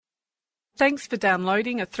Thanks for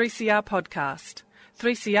downloading a 3CR podcast.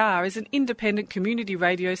 3CR is an independent community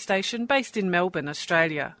radio station based in Melbourne,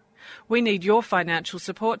 Australia. We need your financial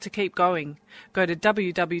support to keep going. Go to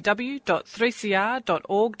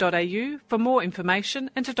www.3cr.org.au for more information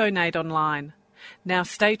and to donate online. Now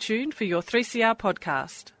stay tuned for your 3CR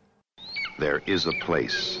podcast. There is a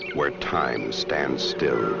place where time stands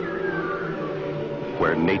still,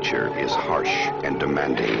 where nature is harsh and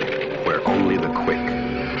demanding, where only the quick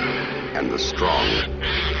and the strong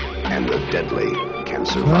and the deadly can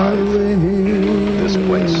survive. This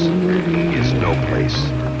place is no place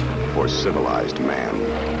for civilized man.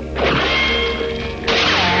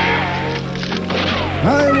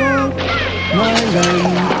 I want my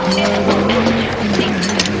land.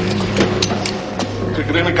 Took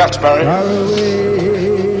it in the guts, Barry. Far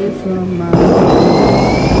away from my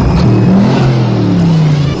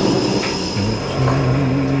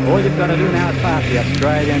All you've got to do now is pass the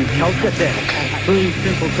Australian culture test. 3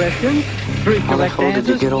 simple questions, 3 correct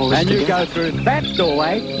answers, and you go through that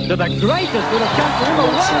doorway to the greatest little country in the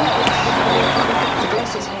world.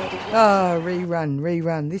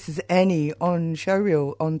 Rerun. This is Annie on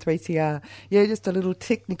Showreel on 3CR. Yeah, just a little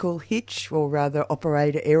technical hitch, or rather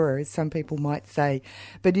operator error, as some people might say.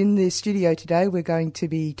 But in the studio today, we're going to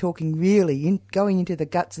be talking going into the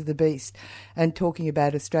guts of the beast and talking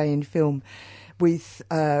about Australian film with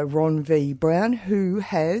Ron V. Brown, who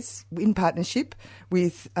has, in partnership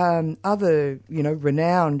with other,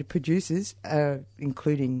 renowned producers,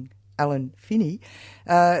 including Alan Finney,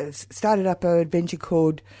 started up an adventure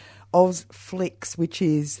called Ozflix, which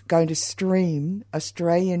is going to stream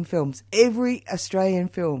Australian films, every Australian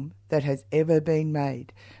film that has ever been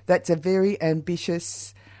made. That's a very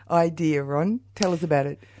ambitious idea, Ron. Tell us about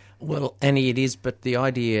it. Well, Annie, it is, but the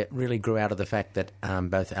idea really grew out of the fact that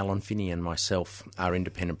both Alan Finney and myself are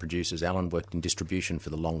independent producers. Alan worked in distribution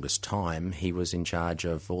for the longest time. He was in charge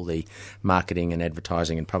of all the marketing and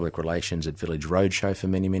advertising and public relations at Village Roadshow for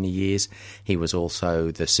many, many years. He was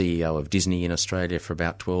also the CEO of Disney in Australia for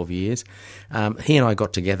about 12 years. He and I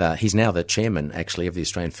got together. He's now the chairman, actually, of the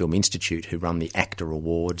Australian Film Institute, who run the ACTA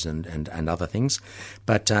Awards and other things.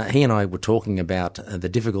 But he and I were talking about the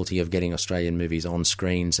difficulty of getting Australian movies on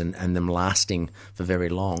screens and them lasting for very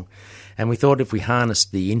long. And we thought if we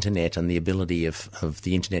harnessed the internet and the ability of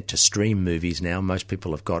the internet to stream movies now, most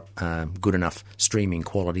people have got good enough streaming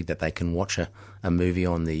quality that they can watch a movie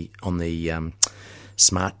on the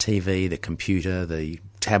smart TV, the computer, the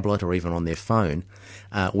tablet, or even on their phone.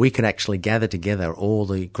 We could actually gather together all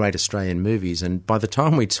the great Australian movies, and by the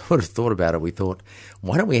time we'd sort of thought about it, we thought,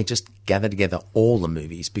 why don't we just gather together all the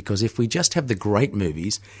movies? Because if we just have the great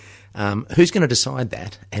movies, who's going to decide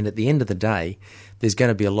that? And at the end of the day, there's going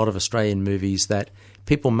to be a lot of Australian movies that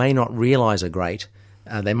people may not realise are great.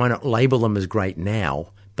 They might not label them as great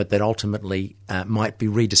now, but that ultimately might be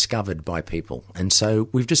rediscovered by people. And so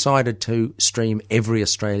we've decided to stream every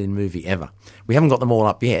Australian movie ever. We haven't got them all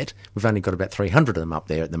up yet. We've only got about 300 of them up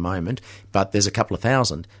there at the moment, but there's a couple of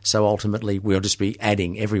thousand. So ultimately we'll just be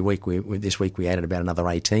adding every week. This week we added about another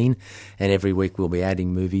 18, and every week we'll be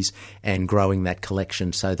adding movies and growing that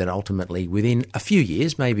collection so that ultimately within a few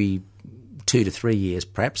years, maybe 2 to 3 years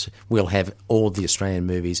perhaps, we'll have all the Australian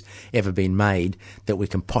movies ever been made that we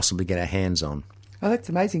can possibly get our hands on. Oh, that's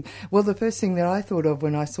amazing. Well, the first thing that I thought of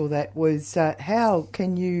when I saw that was how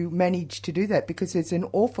can you manage to do that? Because there's an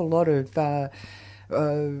awful lot of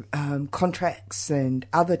contracts and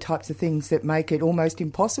other types of things that make it almost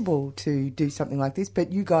impossible to do something like this.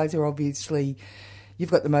 But you guys are obviously,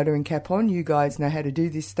 you've got the motoring cap on. You guys know how to do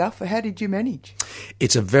this stuff. How did you manage?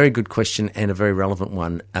 It's a very good question and a very relevant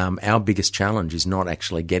one. Our biggest challenge is not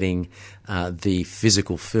actually getting the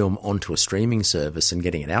physical film onto a streaming service and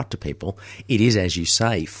getting it out to people. It is, as you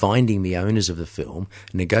say, finding the owners of the film,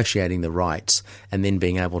 negotiating the rights, and then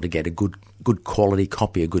being able to get a good quality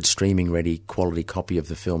copy, a good streaming ready quality copy of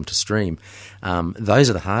the film to stream. Those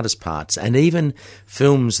are the hardest parts. And even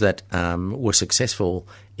films that were successful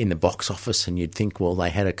in the box office, and you'd think, well, they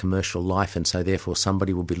had a commercial life and so therefore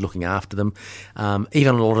somebody will be looking after them.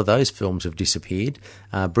 Even a lot of those films have disappeared.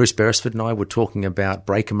 Bruce Beresford and I were talking about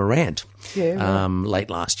Breaker Morant late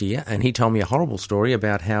last year, and he told me a horrible story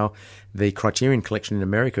about how the Criterion Collection in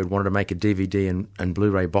America had wanted to make a DVD and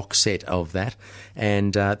Blu-ray box set of that,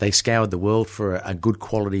 and they scoured the world for a good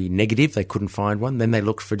quality negative. They couldn't find one. Then they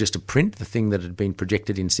looked for just a print, the thing that had been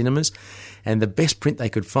projected in cinemas, and the best print they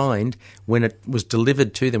could find when it was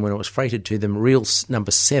delivered to them, when it was freighted to them, reel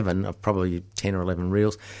number 7 of probably 10 or 11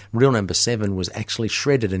 reels, reel number 7 was actually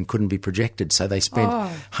shredded and couldn't be projected. So they spent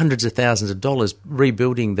hundreds of thousands of dollars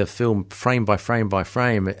rebuilding the film frame by frame by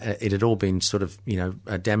frame. It had all been sort of,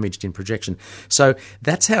 damaged in projection. So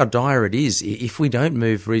that's how dire it is. If we don't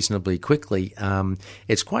move reasonably quickly,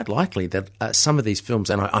 it's quite likely that some of these films,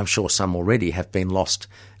 and I'm sure some already, have been lost,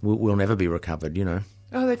 will never be recovered, you know.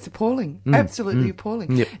 Oh, that's appalling. Absolutely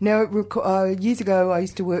appalling. Yep. Now, years ago, I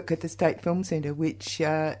used to work at the State Film Centre, which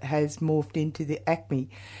has morphed into the ACME.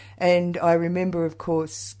 And I remember, of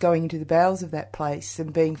course, going into the bowels of that place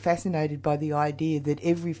and being fascinated by the idea that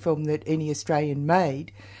every film that any Australian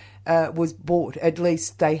made was bought. At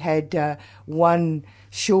least they had one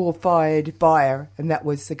surefire buyer, and that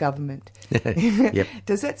was the government. Yep.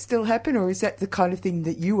 Does that still happen, or is that the kind of thing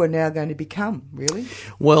that you are now going to become, really?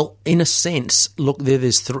 Well, in a sense, look, there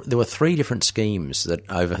were three different schemes that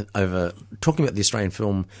over talking about the Australian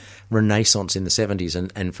film renaissance in the 70s,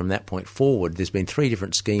 and from that point forward, there's been three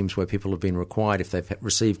different schemes where people have been required, if they've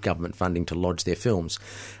received government funding, to lodge their films.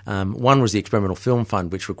 One was the Experimental Film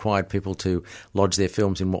Fund, which required people to lodge their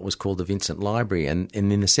films in what was called the Vincent Library, and in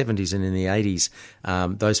the 70s and in the 80s,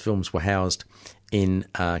 those films were housed in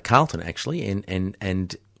Carlton, actually,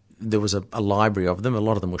 and there was a library of them. A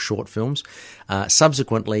lot of them were short films.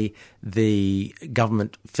 Subsequently, the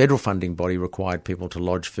government federal funding body required people to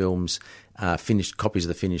lodge films, finished copies of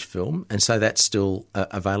the finished film, and so that's still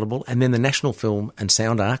available. And then the National Film and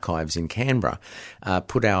Sound Archives in Canberra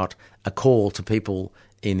put out a call to people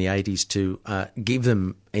in the 80s to give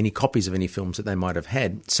them any copies of any films that they might have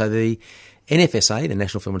had. So the NFSA, the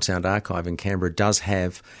National Film and Sound Archive in Canberra, does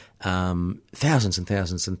have thousands and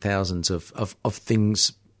thousands and thousands of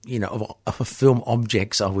things, you know, of film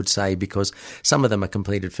objects, I would say, because some of them are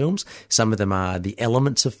completed films, some of them are the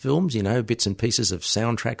elements of films, you know, bits and pieces of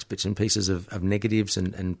soundtracks, bits and pieces of negatives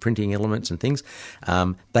and printing elements and things.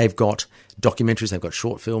 They've got documentaries, they've got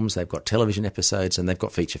short films, they've got television episodes, and they've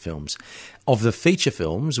got feature films. Of the feature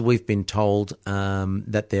films, we've been told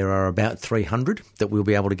that there are about 300 that we'll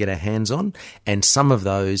be able to get our hands on, and some of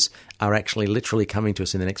those are actually literally coming to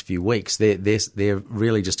us in the next few weeks. They're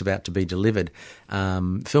really just about to be delivered.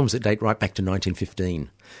 Films that date right back to 1915.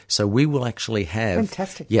 So we will actually have...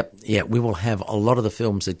 Fantastic. Yep, we will have a lot of the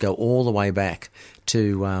films that go all the way back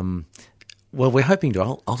to... well, we're hoping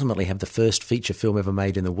to ultimately have the first feature film ever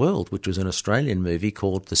made in the world, which was an Australian movie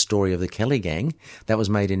called The Story of the Kelly Gang. That was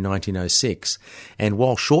made in 1906. And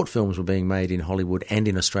while short films were being made in Hollywood and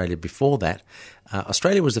in Australia before that,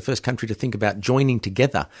 Australia was the first country to think about joining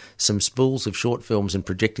together some spools of short films and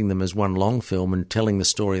projecting them as one long film and telling the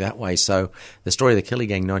story that way. So The Story of the Kelly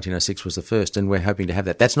Gang 1906 was the first, and we're hoping to have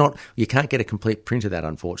that. That's not, you can't get a complete print of that,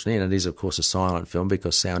 unfortunately, and it is, of course, a silent film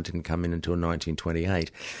because sound didn't come in until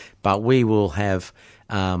 1928. But we will have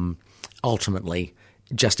ultimately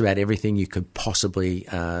just about everything you could possibly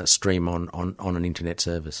stream on an internet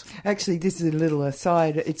service. Actually, this is a little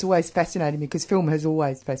aside. It's always fascinated me because film has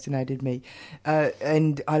always fascinated me.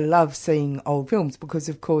 And I love seeing old films because,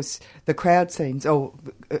 of course, the crowd scenes,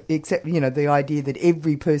 except, you know, the idea that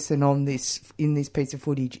every person in this piece of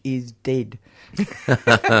footage is dead.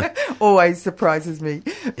 Always surprises me.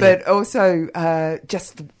 But also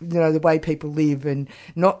just, you know, the way people live and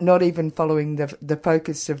not even following the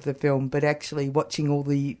focus of the film, but actually watching all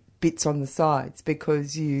the bits on the sides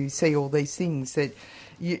because you see all these things that,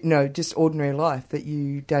 you know, just ordinary life that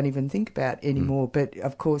you don't even think about anymore. But,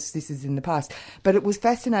 of course, this is in the past. But it was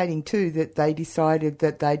fascinating, too, that they decided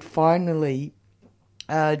that they'd finally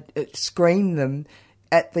screen them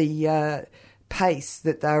at the pace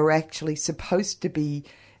that they were actually supposed to be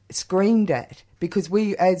screened at, because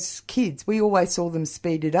we, as kids, we always saw them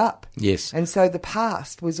speeded up. Yes. And so the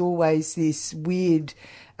past was always this weird,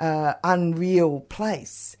 unreal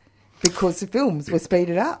place because the films were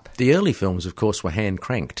speeded up. The early films, of course, were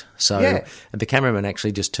hand-cranked. So the cameraman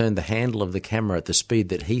actually just turned the handle of the camera at the speed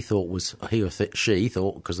that he or she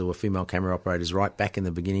thought, because there were female camera operators right back in the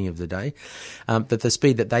beginning of the day, that the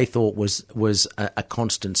speed that they thought was a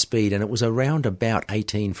constant speed, and it was around about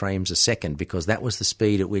 18 frames a second, because that was the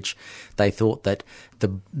speed at which they thought that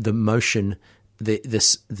the motion...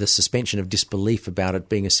 The suspension of disbelief about it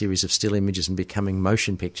being a series of still images and becoming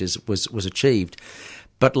motion pictures was achieved.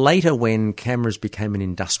 But later, when cameras became an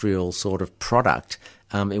industrial sort of product,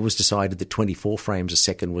 it was decided that 24 frames a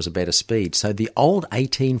second was a better speed. So the old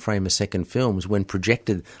 18 frame a second films, when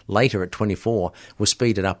projected later at 24, were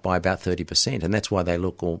speeded up by about 30%, and that's why they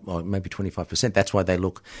look, or maybe 25%, that's why they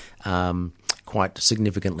look quite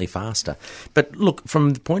significantly faster. But look,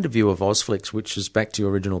 from the point of view of Ozflix, which is back to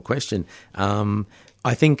your original question,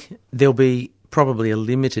 I think there'll be probably a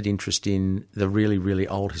limited interest in the really, really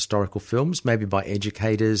old historical films, maybe by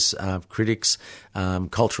educators, critics,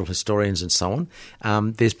 cultural historians and so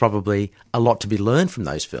on. There's probably a lot to be learned from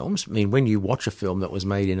those films. I mean, when you watch a film that was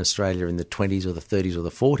made in Australia in the 20s or the 30s or the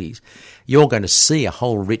 40s, you're going to see a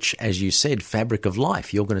whole rich, as you said, fabric of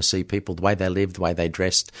life. You're going to see people, the way they lived, the way they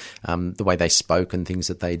dressed, the way they spoke and things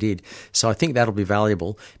that they did. So I think that'll be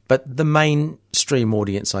valuable. But the mainstream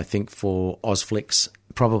audience, I think, for Ozflix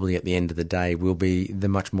probably at the end of the day will be the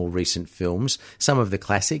much more recent films, some of the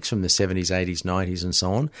classics from the 70s, 80s, 90s and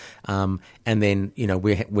so on. And then, you know,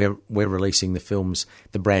 we're releasing the films,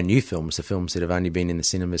 the brand new films, the films that have only been in the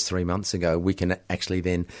cinemas 3 months ago. We can actually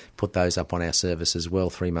then put those up on our service as well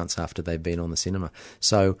 3 months after they've been on the cinema.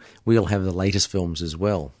 So we'll have the latest films as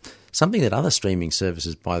well. Something that other streaming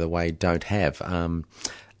services, by the way, don't have.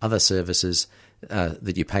 Other services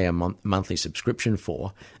that you pay a monthly subscription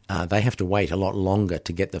for, they have to wait a lot longer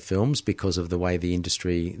to get the films because of the way the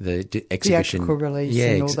industry, the exhibition, theatrical release,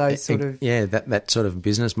 and all those sort of that sort of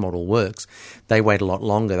business model works. They wait a lot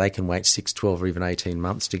longer. They can wait 6, 12, or even 18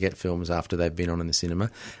 months to get films after they've been on in the cinema.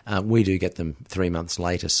 We do get them 3 months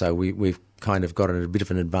later, so we've kind of got a bit of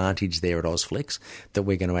an advantage there at Ozflix that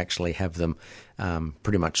we're going to actually have them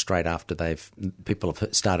pretty much straight after people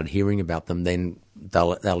have started hearing about them. Then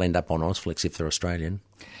they'll end up on Ozflix if they're Australian.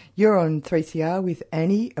 You're on 3CR with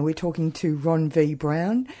Annie, and we're talking to Ron V.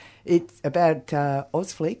 Brown. It's about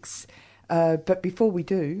Ozflix. But before we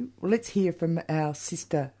do, let's hear from our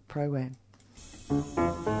sister Pro-Am.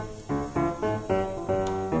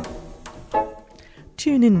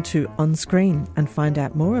 Tune in to On Screen and find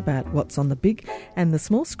out more about what's on the big and the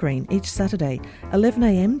small screen each Saturday,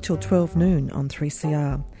 11am till 12 noon on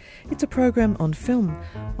 3CR. It's a program on film,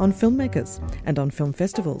 on filmmakers and on film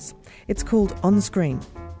festivals. It's called On Screen,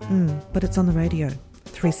 but it's on the radio,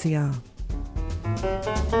 3CR.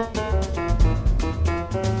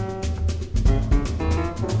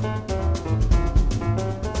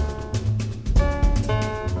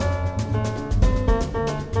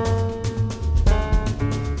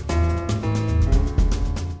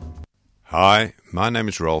 Hi, my name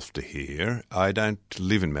is Rolf de Heer. I don't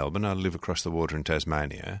live in Melbourne. I live across the water in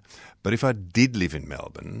Tasmania. But if I did live in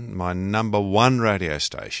Melbourne, my number one radio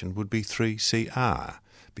station would be 3CR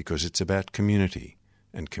because it's about community,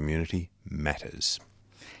 and community matters.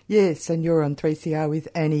 Yes, and you're on 3CR with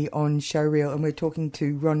Annie on Showreel, and we're talking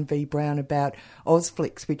to Ron V. Brown about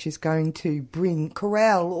Ozflix, which is going to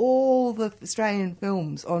corral all the Australian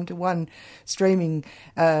films onto one streaming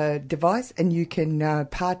device, and you can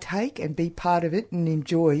partake and be part of it and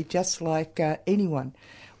enjoy, just like anyone,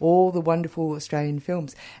 all the wonderful Australian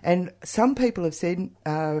films. And some people have said,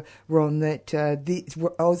 Ron, that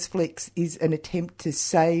Ozflix is an attempt to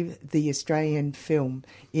save the Australian film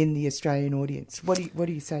in the Australian audience. What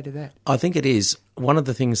do you say to that? I think it is. One of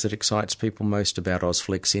the things that excites people most about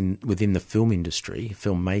Ozflix within the film industry,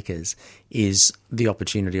 filmmakers, is the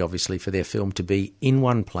opportunity, obviously, for their film to be in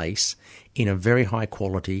one place, in a very high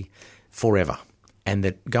quality, forever. And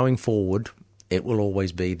that going forward, it will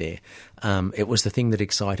always be there. It was the thing that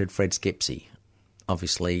excited Fred Skepsey,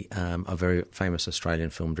 obviously a very famous Australian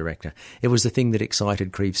film director. It was the thing that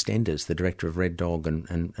excited Creve Stenders, the director of Red Dog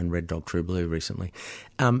and Red Dog True Blue recently.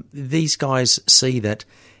 These guys see that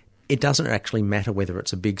it doesn't actually matter whether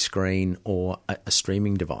it's a big screen or a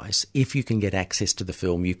streaming device. If you can get access to the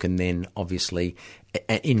film, you can then obviously,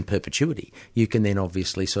 in perpetuity, you can then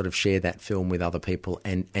obviously sort of share that film with other people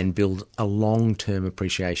and build a long-term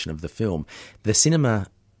appreciation of the film. The cinema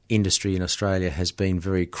industry in Australia has been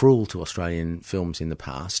very cruel to Australian films in the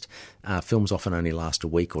past. Films often only last a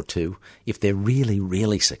week or two. If they're really,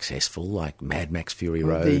 really successful, like Mad Max Fury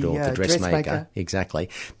Road or The Dressmaker, exactly,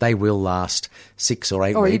 they will last 6 or 8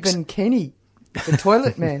 weeks. Or even Kenny, the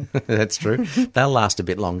Toilet Man. That's true. They'll last a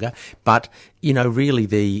bit longer. But, you know, really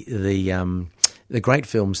the great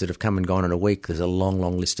films that have come and gone in a week, there's a long,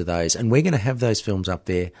 long list of those. And we're going to have those films up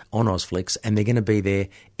there on Ozflix, and they're going to be there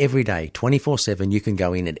every day, 24/7. You can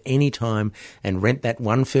go in at any time and rent that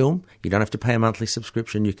one film. You don't have to pay a monthly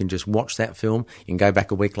subscription. You can just watch that film. You can go back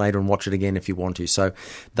a week later and watch it again if you want to. So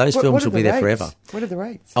those films will be there forever. What are the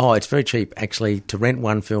rates? Oh, it's very cheap. Actually, to rent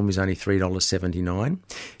one film is only $3.79.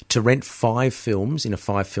 To rent 5 films in a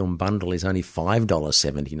 5-film bundle is only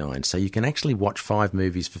 $5.79. So you can actually watch 5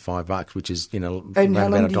 movies for $5, which is, you know, and how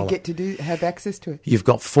long do you get to have access to it? You've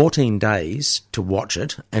got 14 days to watch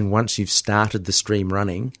it, and once you've started the stream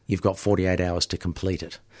running, you've got 48 hours to complete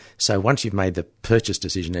it. So once you've made the purchase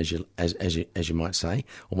decision, as you might say,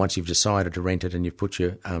 or once you've decided to rent it and you've put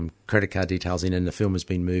your credit card details in and the film has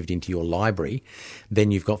been moved into your library, then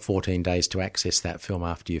you've got 14 days to access that film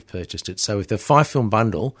after you've purchased it. So with the 5-film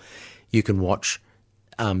bundle, you can watch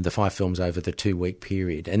the 5 films over the 2-week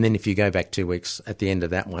period. And then if you go back 2 weeks at the end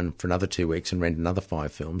of that one for another 2 weeks and rent another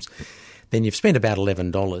 5 films, then you've spent about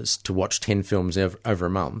 $11 to watch 10 films over a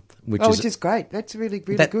month. Which is great. That's really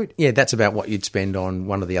good. Yeah, that's about what you'd spend on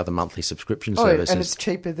one of the other monthly subscription services. And it's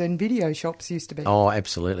cheaper than video shops used to be. Oh,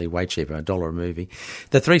 absolutely. Way cheaper. $1 a movie.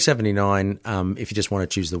 The $3.79 if you just want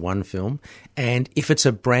to choose the one film. And if it's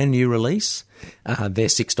a brand new release, they're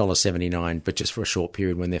 $6.79, but just for a short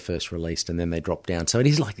period when they're first released, and then they drop down. So it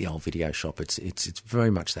is like the old video shop. It's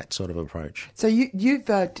very much that sort of approach. So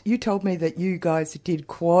you told me that you guys did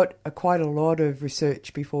quite a lot of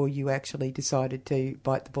research before you actually decided to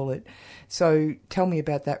bite the bullet. So tell me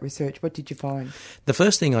about that research. What did you find? The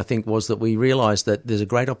first thing I think was that we realised that there's a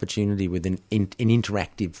great opportunity with an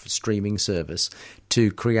interactive streaming service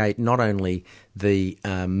to create not only the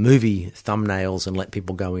movie thumbnails and let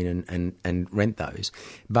people go in and rent those,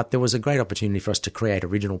 but there was a great opportunity for us to create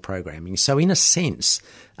original programming. So in a sense,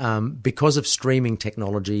 because of streaming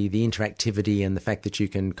technology, the interactivity and the fact that you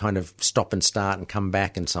can kind of stop and start and come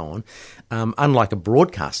back and so on, unlike a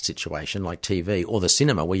broadcast situation like TV or the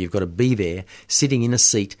cinema where you've got to be there sitting in a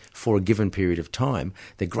seat for a given period of time,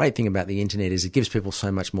 the great thing about the internet is it gives people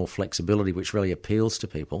so much more flexibility, which really appeals to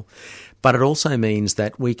people. But it also means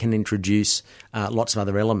that we can introduce lots of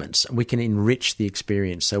other elements. We can enrich the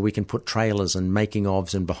experience. So we can put trailers and making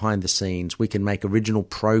ofs and behind the scenes. We can make original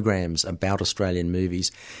programs about Australian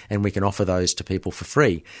movies, and we can offer those to people for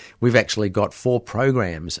free. We've actually got 4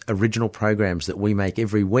 programs, original programs that we make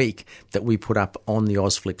every week that we put up on the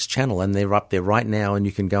Ozflix channel, and they're up there right now, and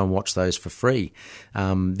you can go and watch those for free.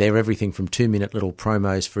 They're everything from 2-minute little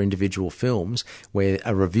promos for individual films where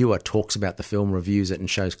a reviewer talks about the film, reviews it and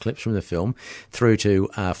shows clips from the film, through to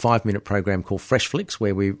a 5-minute program called Fresh Flicks,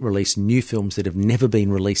 where we release new films that have never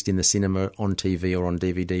been released in the cinema, on TV or on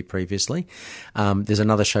DVD previously. There's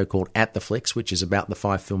another show called At the Flicks, which is about the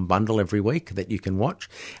 5-film bundle every week that you can watch.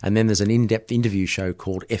 And then there's an in-depth interview show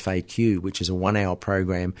called FAQ, which is a 1-hour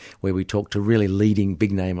program where we talk to really leading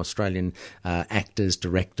big-name Australian actors,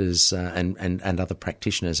 directors and other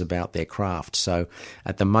practitioners about their craft. So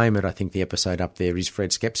at the moment, I think the episode up there is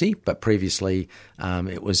Fred Skepsey, but previously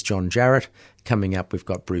it was John Jarrett. Coming up, we've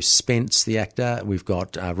got Bruce Spence, the actor. We've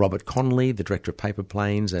got Robert Connolly, the director of Paper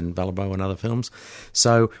Planes and Ballabo and other films.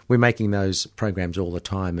 So we're making those programs all the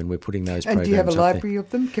time, and we're putting those programs up. And do you have a library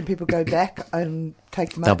of them? Can people go back and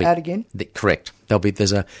take them out again? Correct.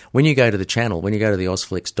 When you go to the channel, when you go to the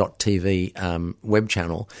Ozflix.tv web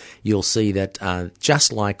channel, you'll see that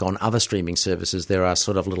just like on other streaming services, there are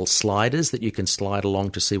sort of little sliders that you can slide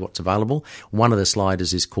along to see what's available. One of the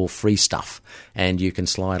sliders is called Free Stuff, and you can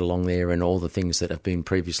slide along there, and all the things that have been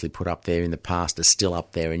previously put up there in the past are still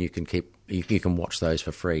up there, and you can watch those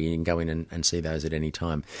for free. You can go in and see those at any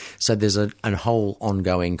time. So there's a whole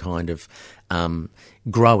ongoing kind of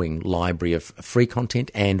growing library of free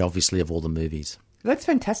content and obviously of all the movies. That's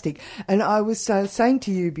fantastic. And I was saying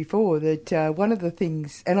to you before that one of the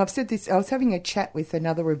things, and I've said this, I was having a chat with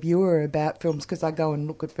another reviewer about films because I go and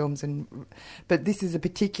look at films, but this is a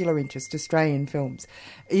particular interest, Australian films,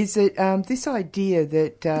 is that this idea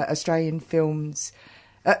that Australian films,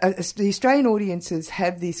 the Australian audiences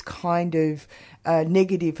have this kind of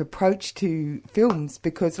negative approach to films,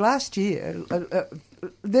 because last year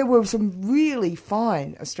there were some really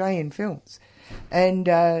fine Australian films, and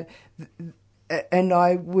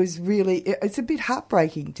I was really, it's a bit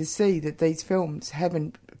heartbreaking to see that these films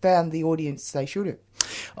haven't found the audience they should have.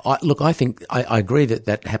 I think I agree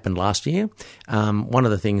that happened last year. One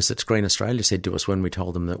of the things that Screen Australia said to us when we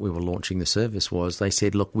told them that we were launching the service was, they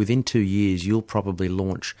said, look, within 2 years you'll probably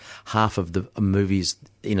launch half of the movies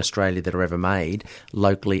in Australia that are ever made,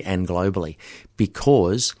 locally and globally,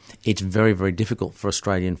 because it's very, very difficult for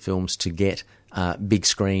Australian films to get big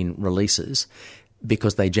screen releases,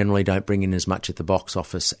 because they generally don't bring in as much at the box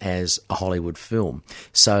office as a Hollywood film.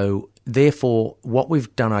 So therefore, what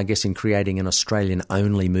we've done, I guess, in creating an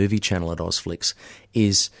Australian-only movie channel at Ozflix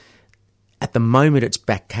is, at the moment, it's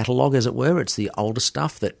back catalogue, as it were. It's the older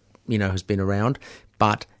stuff that, has been around.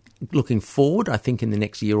 But looking forward, I think in the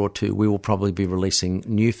next year or two, we will probably be releasing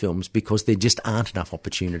new films, because there just aren't enough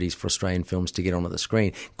opportunities for Australian films to get onto the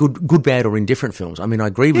screen. Good, bad or indifferent films. I mean, I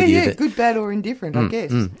agree with you. Yeah, good, bad or indifferent, I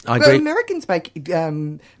guess. I agree. Americans make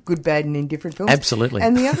good, bad and indifferent films. Absolutely.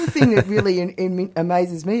 And the other thing that really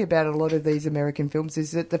amazes me about a lot of these American films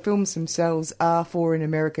is that the films themselves are for an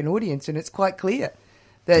American audience, and it's quite clear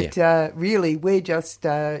that really we're just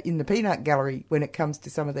in the peanut gallery when it comes to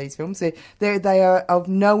some of these films. They are of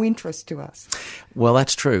no interest to us. Well,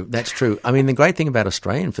 that's true. I mean, the great thing about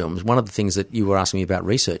Australian films, one of the things that you were asking me about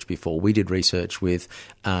research before, we did research with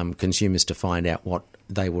consumers to find out what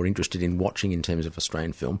they were interested in watching in terms of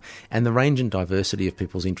Australian film, and the range and diversity of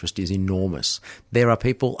people's interest is enormous. There are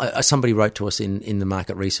people, somebody wrote to us in the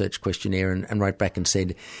market research questionnaire and wrote back and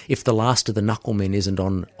said, if The Last of the Knucklemen isn't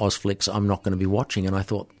on Ozflix, I'm not going to be watching. And I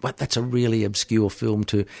thought, what, that's a really obscure film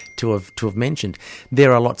to have mentioned.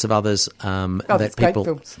 There are lots of others that people... Great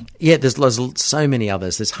films. Yeah, there's so many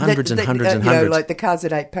others. There's hundreds and hundreds. Like The Cars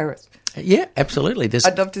That Ate Paris. Yeah, absolutely.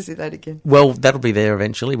 I'd love to see that again. Well, that'll be there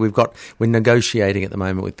eventually. We're negotiating at the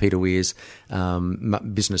moment with Peter Weir's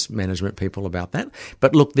business management people about that.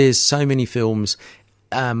 But look, there's so many films,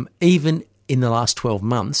 even in the last 12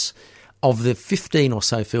 months, of the 15 or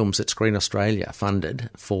so films that Screen Australia funded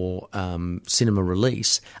for cinema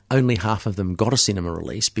release, only half of them got a cinema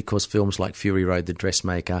release because films like Fury Road, The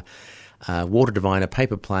Dressmaker, Water Diviner,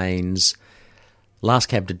 Paper Planes, Last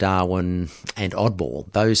Cab to Darwin and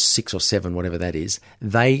Oddball, those 6 or 7, whatever that is,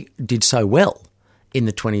 they did so well in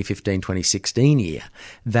the 2015-2016 year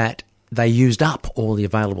that they used up all the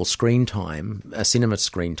available screen time, cinema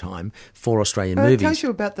screen time for Australian movies. It tells you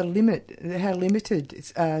about the limit, how limited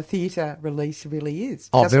theatre release really is.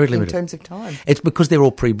 Oh, very limited. In terms of time. It's because they're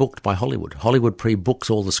all pre-booked by Hollywood. Hollywood pre-books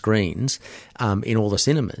all the screens in all the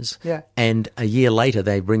cinemas. Yeah. And a year later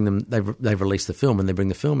they release the film and they bring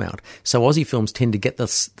the film out. So Aussie films tend to get the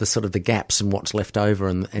sort of the gaps and what's left over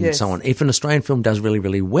and yes. so on. If an Australian film does really,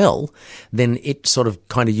 really well, then it sort of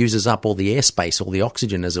kind of uses up all the airspace, all the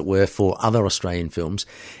oxygen, as it were, for other Australian films.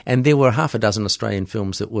 And there were half a dozen Australian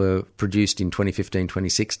films that were produced in 2015,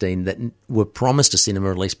 2016 that were promised a cinema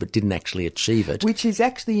release but didn't actually achieve it. Which is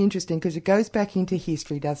actually interesting because it goes back into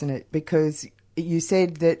history, doesn't it? Because you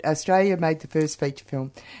said that Australia made the first feature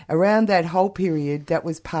film. Around that whole period, that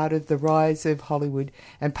was part of the rise of Hollywood.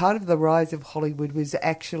 And part of the rise of Hollywood was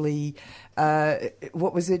actually,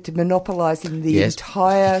 monopolising the yes.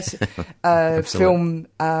 entire film,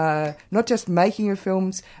 not just making of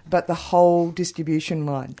films, but the whole distribution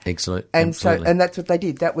line. Excellent. And absolutely. and that's what they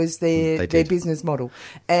did. That was their business model.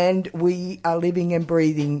 And we are living and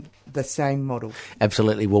breathing the same model.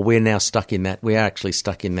 Absolutely. Well, we're now stuck in that. We are actually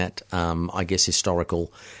stuck in that, I guess,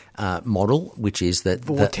 historical model, which is that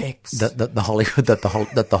vortex that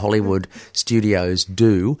the Hollywood studios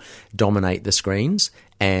do dominate the screens,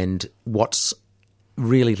 and what's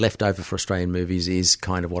really left over for Australian movies is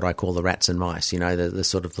kind of what I call the rats and mice. You know, the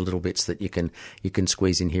sort of the little bits that you can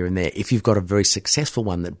squeeze in here and there. If you've got a very successful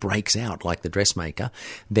one that breaks out, like The Dressmaker,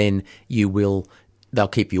 then they'll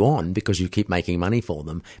keep you on because you keep making money for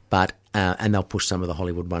them, but and they'll push some of the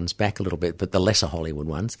Hollywood ones back a little bit, but the lesser Hollywood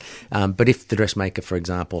ones. But if The Dressmaker, for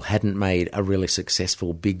example, hadn't made a really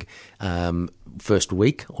successful big first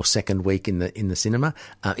week or second week in the cinema,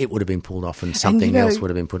 it would have been pulled off and something else would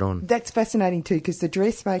have been put on. That's fascinating too, because The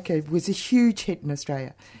Dressmaker was a huge hit in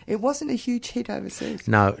Australia. It wasn't a huge hit overseas.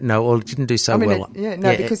 No, well, it didn't do so well.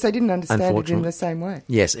 Because they didn't understand it in the same way.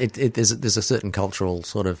 Yes, there's a certain cultural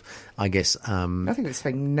sort of, I guess... I think it's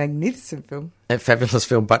a magnificent film. A fabulous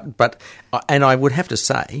film, but and I would have to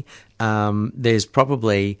say there's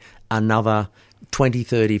probably another 20,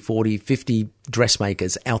 30, 40, 50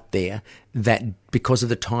 dressmakers out there that, because of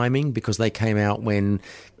the timing, because they came out when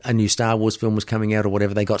a new Star Wars film was coming out or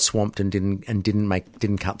whatever, they got swamped and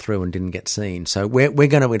didn't cut through and didn't get seen. So we're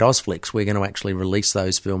going to, at Ozflix, we're going to actually release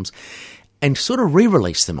those films and sort of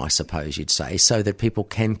re-release them, I suppose you'd say, so that people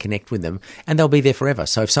can connect with them, and they'll be there forever.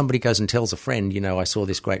 So if somebody goes and tells a friend, I saw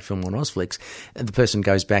this great film on Ozflix, and the person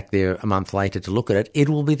goes back there a month later to look at it, it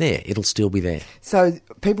will be there. It'll still be there. So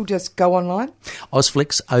people just go online?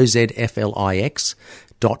 Ozflix, OZFLIX.TV.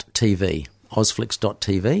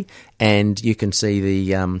 Ozflix.tv, and you can see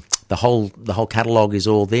the whole catalogue is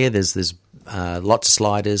all there. There's lots of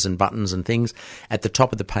sliders and buttons and things. At the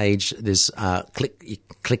top of the page, there's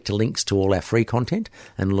click to links to all our free content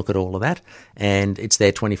and look at all of that. And it's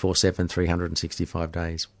there 24/7, 365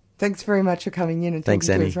 days. Thanks very much for coming in and talking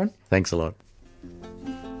to us, Ron. Thanks a lot.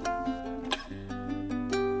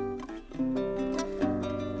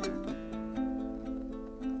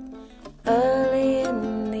 Early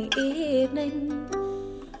in the evening,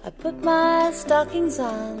 I put my stockings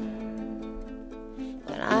on.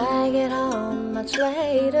 When I get home much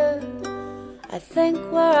later, I think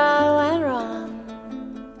where I went wrong.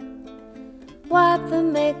 Wipe the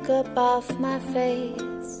makeup off my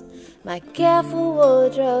face, my careful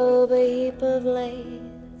wardrobe a heap of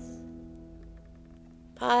lace,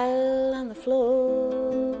 piled on the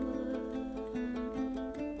floor.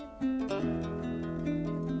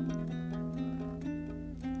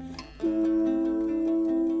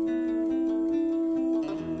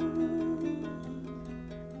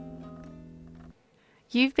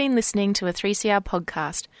 You've been listening to a 3CR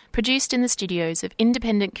podcast produced in the studios of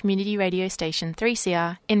independent community radio station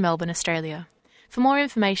 3CR in Melbourne, Australia. For more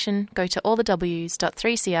information, go to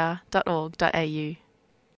allthews.3cr.org.au.